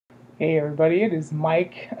Hey everybody, it is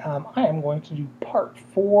Mike. I am going to do part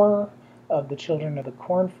 4 of the Children of the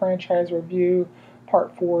Corn franchise review.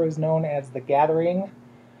 Part 4 is known as The Gathering.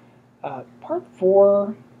 Part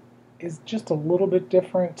 4 is just a little bit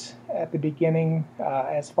different at the beginning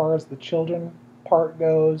as far as the children part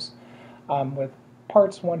goes. With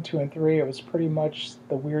parts 1, 2, and 3, it was pretty much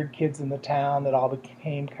the weird kids in the town that all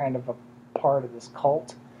became kind of a part of this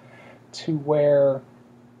cult, to where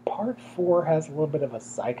part 4 has a little bit of a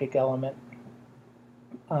psychic element.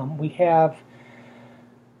 We have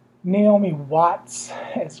Naomi Watts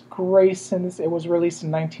as Grace in this. It was released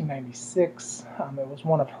in 1996. It was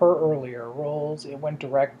one of her earlier roles. It went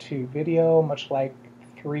direct to video, much like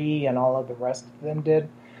 3 and all of the rest of them did.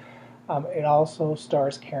 It also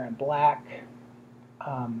stars Karen Black.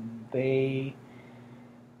 There's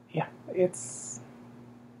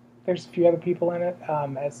a few other people in it.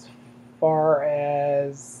 As far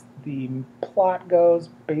as the plot goes,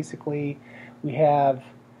 basically we have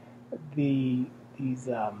they're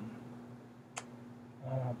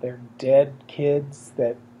dead kids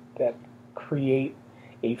that create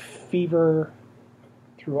a fever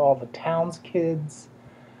through all the town's kids,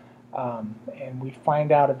 and we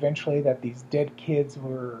find out eventually that these dead kids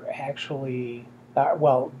were actually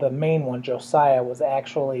the main one, Josiah, was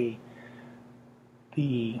actually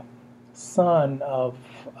the son of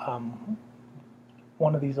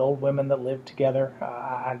one of these old women that lived together.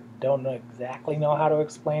 I don't exactly know how to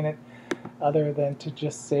explain it, other than to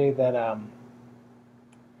just say that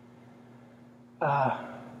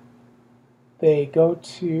they go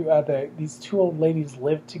to these two old ladies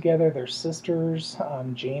live together. They're sisters,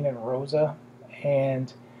 Jane and Rosa,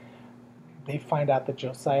 and they find out that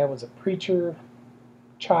Josiah was a preacher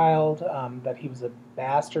child, that he was a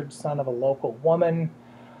bastard son of a local woman.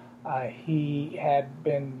 He had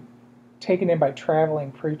been taken in by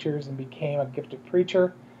traveling preachers and became a gifted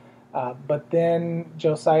preacher. But then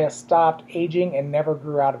Josiah stopped aging and never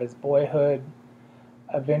grew out of his boyhood.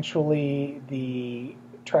 Eventually, the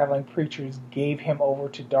traveling preachers gave him over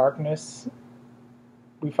to darkness.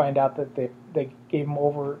 We find out that they gave him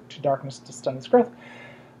over to darkness to stun his growth.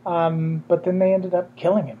 But then they ended up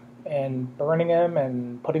killing him and burning him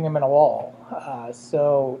and putting him in a wall.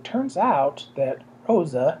 So turns out that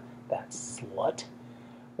Rosa, that slut,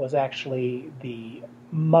 was actually the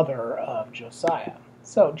mother of Josiah.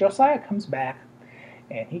 So Josiah comes back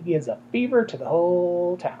and he gives a fever to the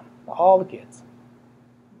whole town, all the kids.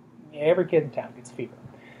 Every kid in town gets a fever.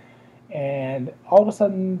 And all of a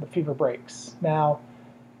sudden the fever breaks. Now,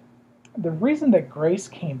 the reason that Grace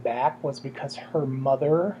came back was because her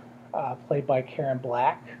mother, played by Karen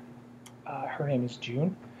Black, her name is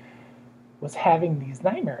June, was having these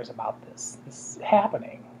nightmares about this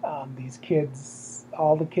happening. These kids,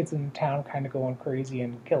 all the kids in town, kind of going crazy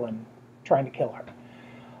and trying to kill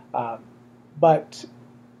her. But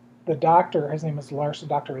the doctor, his name is Larson,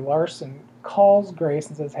 Dr. Larson, calls Grace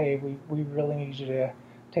and says, "Hey, we really need you to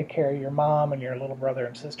take care of your mom and your little brother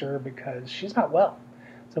and sister because she's not well."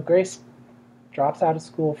 So Grace drops out of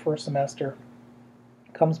school for a semester,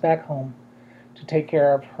 comes back home to take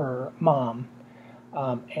care of her mom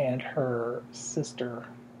and her sister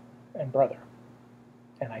and brother.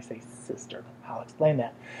 And I say sister. I'll explain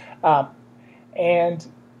that. And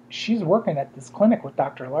she's working at this clinic with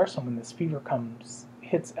Dr. Larson when this fever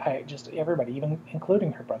hits just everybody, even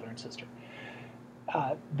including her brother and sister.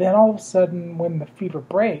 Then all of a sudden, when the fever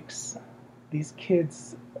breaks, these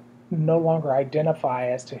kids no longer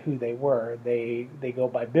identify as to who they were. They go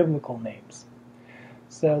by biblical names.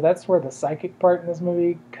 So that's where the psychic part in this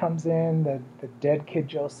movie comes in. The dead kid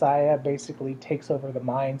Josiah basically takes over the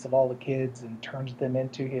minds of all the kids and turns them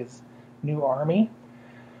into his new army.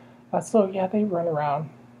 So yeah, they run around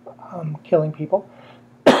killing people.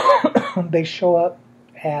 They show up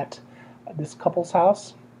at this couple's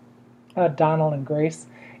house, Donald and Grace,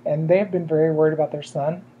 and they have been very worried about their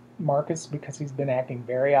son, Marcus, because he's been acting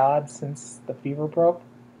very odd since the fever broke.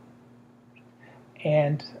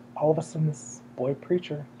 And all of a sudden this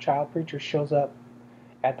child preacher, shows up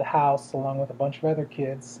at the house along with a bunch of other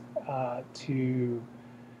kids to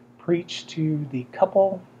preach to the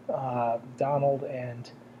couple, Donald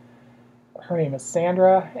and her name is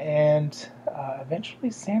Sandra, and eventually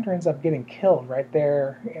Sandra ends up getting killed right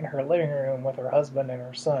there in her living room with her husband and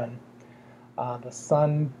her son. The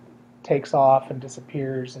son takes off and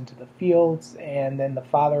disappears into the fields, and then the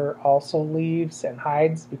father also leaves and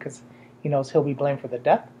hides because he knows he'll be blamed for the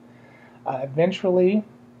death. Eventually,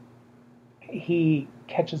 he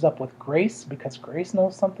catches up with Grace because Grace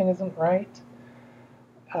knows something isn't right.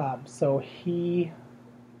 So he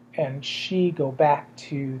and she go back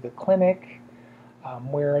to the clinic.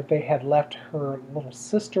 where they had left her little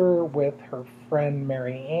sister with her friend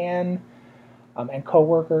Mary Ann and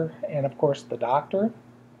co-worker, and of course the doctor.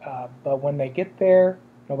 But when they get there,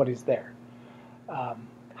 nobody's there.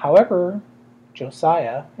 However,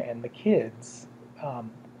 Josiah and the kids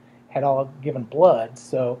had all given blood,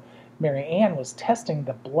 so Mary Ann was testing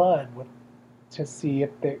the blood to see if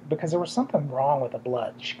because there was something wrong with the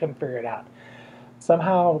blood. She couldn't figure it out.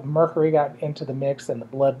 Somehow mercury got into the mix, and the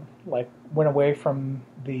blood went away from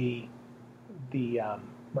the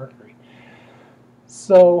mercury.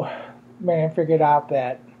 So Mary Ann figured out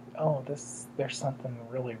that there's something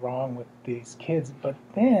really wrong with these kids. But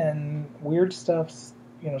then weird stuff's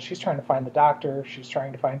she's trying to find the doctor. She's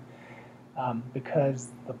trying to find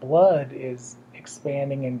because the blood is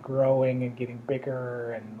expanding and growing and getting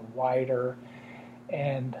bigger and wider,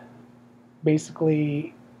 and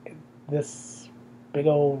basically this big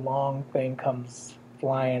old long thing comes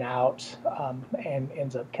flying out and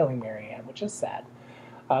ends up killing Mary Ann, which is sad.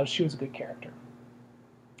 She was a good character.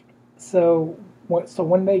 So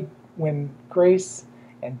when Grace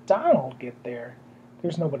and Donald get there,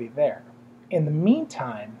 there's nobody there. In the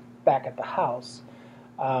meantime, back at the house,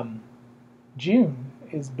 June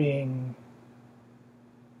is being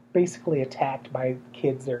basically attacked by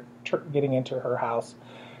kids. They're getting into her house.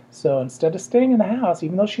 So instead of staying in the house,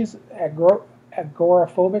 even though she's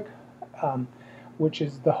agoraphobic, which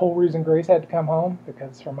is the whole reason Grace had to come home,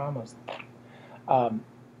 because her mom was,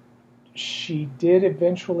 she did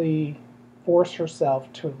eventually force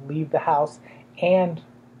herself to leave the house and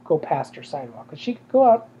go past her sidewalk. Because she could go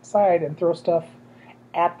outside and throw stuff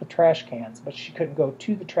at the trash cans, but she couldn't go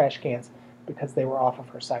to the trash cans because they were off of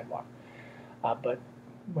her sidewalk. But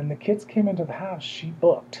when the kids came into the house, she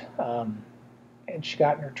booked. And she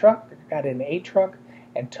got in her truck, got in a truck,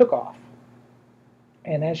 and took off.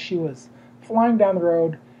 And as she was flying down the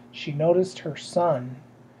road, she noticed her son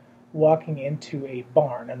walking into a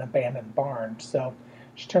barn, an abandoned barn. So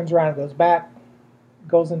she turns around and goes back,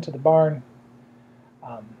 goes into the barn,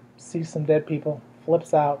 sees some dead people,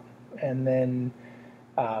 flips out, and then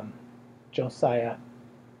Josiah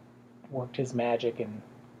worked his magic and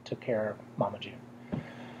took care of Mama June.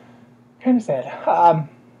 Kind of sad.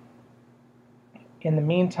 In the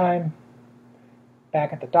meantime,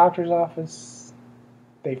 back at the doctor's office,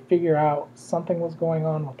 they figure out something was going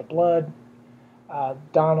on with the blood.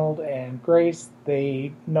 Donald and Grace,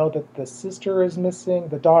 they know that the sister is missing.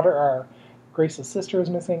 The daughter, or Grace's sister,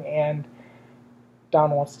 is missing, and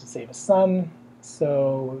Donald wants to save his son.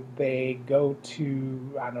 So they go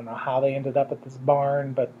to, I don't know how they ended up at this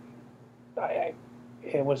barn, but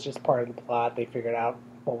it was just part of the plot. They figured out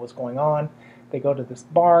what was going on. They go to this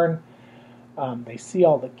barn. They see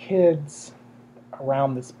all the kids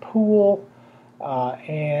around this pool,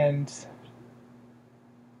 and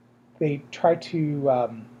they try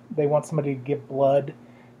to, they want somebody to give blood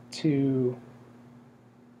to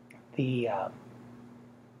the,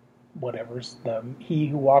 he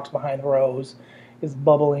who walks behind the rose is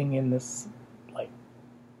bubbling in this,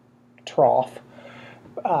 trough.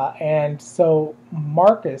 And so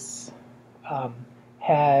Marcus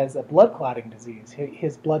has a blood clotting disease.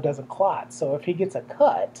 His blood doesn't clot. So if he gets a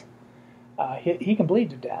cut, he can bleed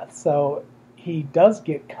to death. So he does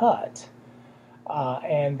get cut,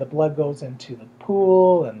 and the blood goes into the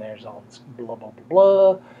pool, and there's all this blah, blah,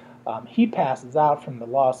 blah, blah. He passes out from the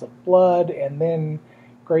loss of blood, and then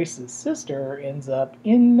Grace's sister ends up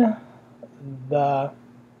in the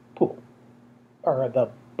pool, or the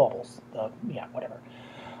bubbles, whatever.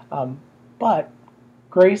 But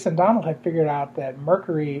Grace and Donald had figured out that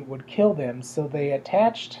mercury would kill them, so they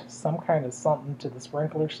attached some kind of something to the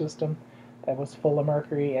sprinkler system that was full of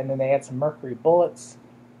mercury, and then they had some mercury bullets.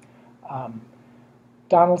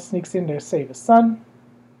 Donald sneaks in to save his son,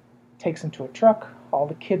 takes him to a truck. All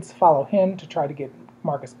the kids follow him to try to get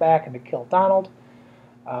Marcus back and to kill Donald.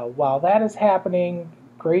 While that is happening,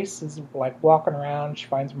 Grace is walking around. She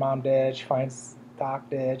finds Mom dead. She finds Doc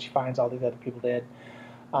dead. She finds all these other people dead.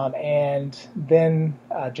 And then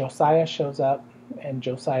Josiah shows up, and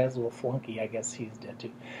Josiah's a little flunky. I guess he's dead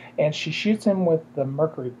too. And she shoots him with the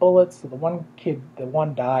mercury bullets. So the one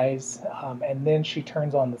dies. And then she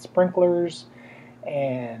turns on the sprinklers,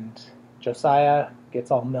 and Josiah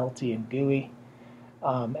gets all melty and gooey.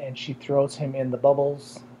 And she throws him in the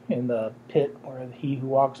bubbles in the pit where he who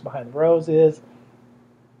walks behind the rose is.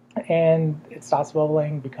 And it stops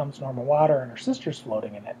bubbling, becomes normal water, and her sister's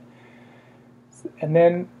floating in it. And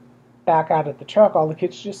then back out at the truck, all the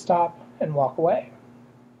kids just stop and walk away.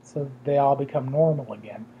 So they all become normal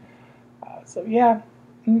again. So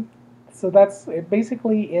it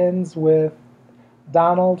basically ends with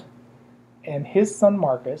Donald and his son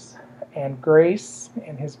Marcus and Grace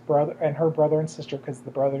and his brother and her brother and sister, because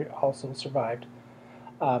the brother also survived,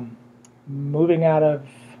 moving out of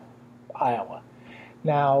Iowa.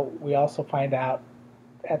 Now we also find out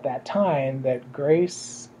at that time that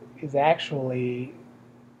Grace is actually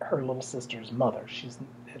her little sister's mother.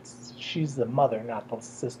 She's the mother, not the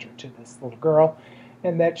sister, to this little girl,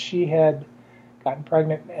 and that she had gotten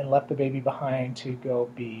pregnant and left the baby behind to go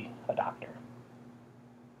be a doctor.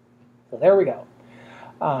 So there we go.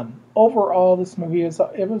 Overall, this movie was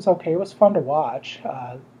okay. It was fun to watch.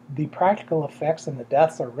 The practical effects and the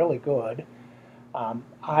deaths are really good.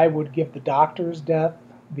 I would give the doctor's death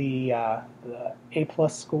the A+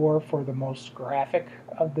 score for the most graphic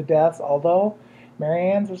of the deaths, although Mary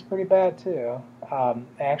Ann's was pretty bad too.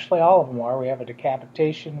 Actually, all of them are. We have a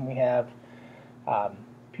decapitation. We have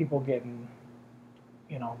people getting,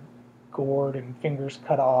 gored and fingers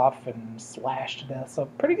cut off and slashed to death. So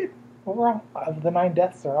pretty good overall. Of the 9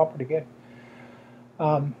 deaths, they're all pretty good.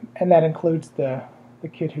 And that includes the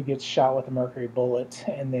kid who gets shot with a mercury bullet,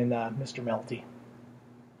 and then Mr. Melty.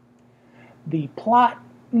 The plot,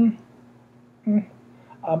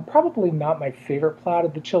 probably not my favorite plot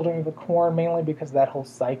of the Children of the Corn, mainly because of that whole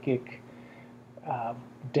psychic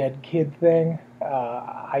dead kid thing.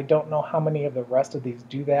 I don't know how many of the rest of these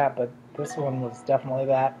do that, but this one was definitely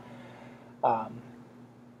that.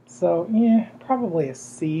 So, yeah, probably a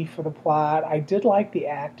C for the plot. I did like the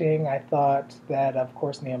acting. I thought that, of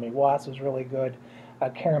course, Naomi Watts was really good.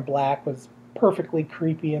 Karen Black was perfectly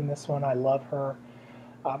creepy in this one. I love her.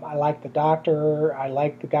 I like the doctor. I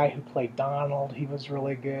like the guy who played Donald. He was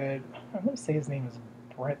really good. I'm going to say his name is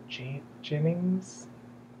Brett Jennings,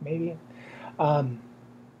 maybe.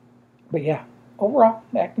 But yeah, overall,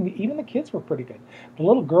 acting, even the kids were pretty good. The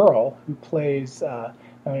little girl who plays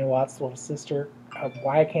Naomi Watts' little sister,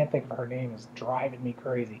 why I can't think of her name is driving me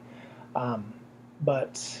crazy.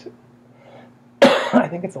 But I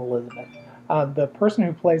think it's Elizabeth. The person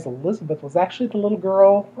who plays Elizabeth was actually the little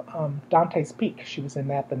girl, Dante's Peak. She was in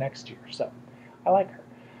that the next year, so I like her.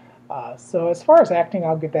 So as far as acting,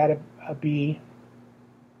 I'll give that a B.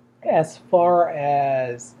 As far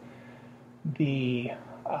as the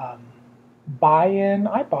buy-in,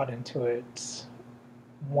 I bought into it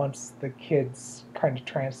once the kids kind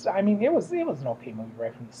of I mean, it was an okay movie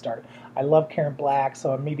right from the start. I love Karen Black,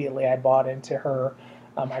 so immediately I bought into her.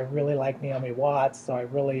 I really like Naomi Watts, so I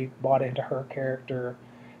really bought into her character.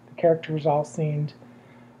 The characters all seemed,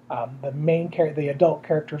 the adult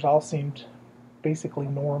characters all seemed basically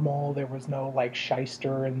normal. There was no like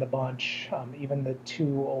shyster in the bunch. Even the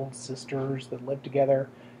 2 old sisters that lived together,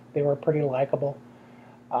 they were pretty likable.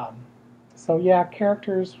 So yeah,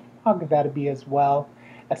 characters, I'll give that a B as well.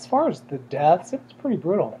 As far as the deaths, it was pretty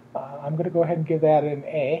brutal. I'm going to go ahead and give that an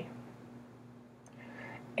A.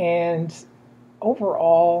 And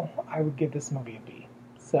overall, I would give this movie a B.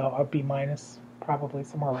 So a B minus, probably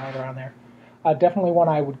somewhere right around there. Definitely one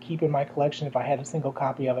I would keep in my collection if I had a single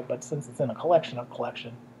copy of it, but since it's in a collection of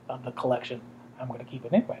the collection, I'm going to keep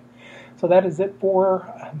it anyway. So that is it for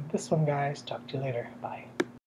this one, guys. Talk to you later. Bye.